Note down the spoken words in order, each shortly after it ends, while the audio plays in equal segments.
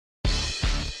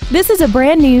This is a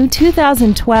brand new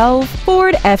 2012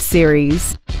 Ford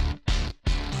F-Series.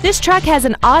 This truck has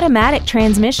an automatic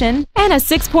transmission and a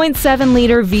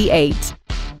 6.7-liter V8.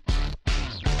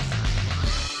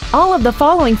 All of the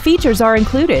following features are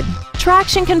included: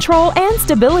 traction control and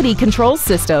stability control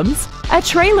systems, a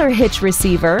trailer hitch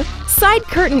receiver, side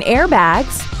curtain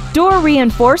airbags, door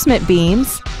reinforcement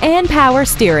beams, and power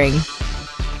steering.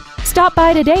 Stop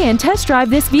by today and test drive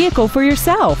this vehicle for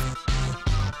yourself.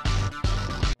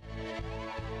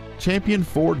 Champion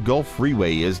Ford Gulf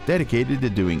Freeway is dedicated to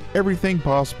doing everything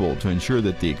possible to ensure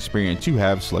that the experience you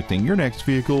have selecting your next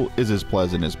vehicle is as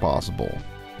pleasant as possible.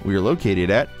 We are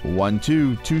located at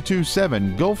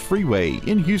 12227 Gulf Freeway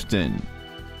in Houston.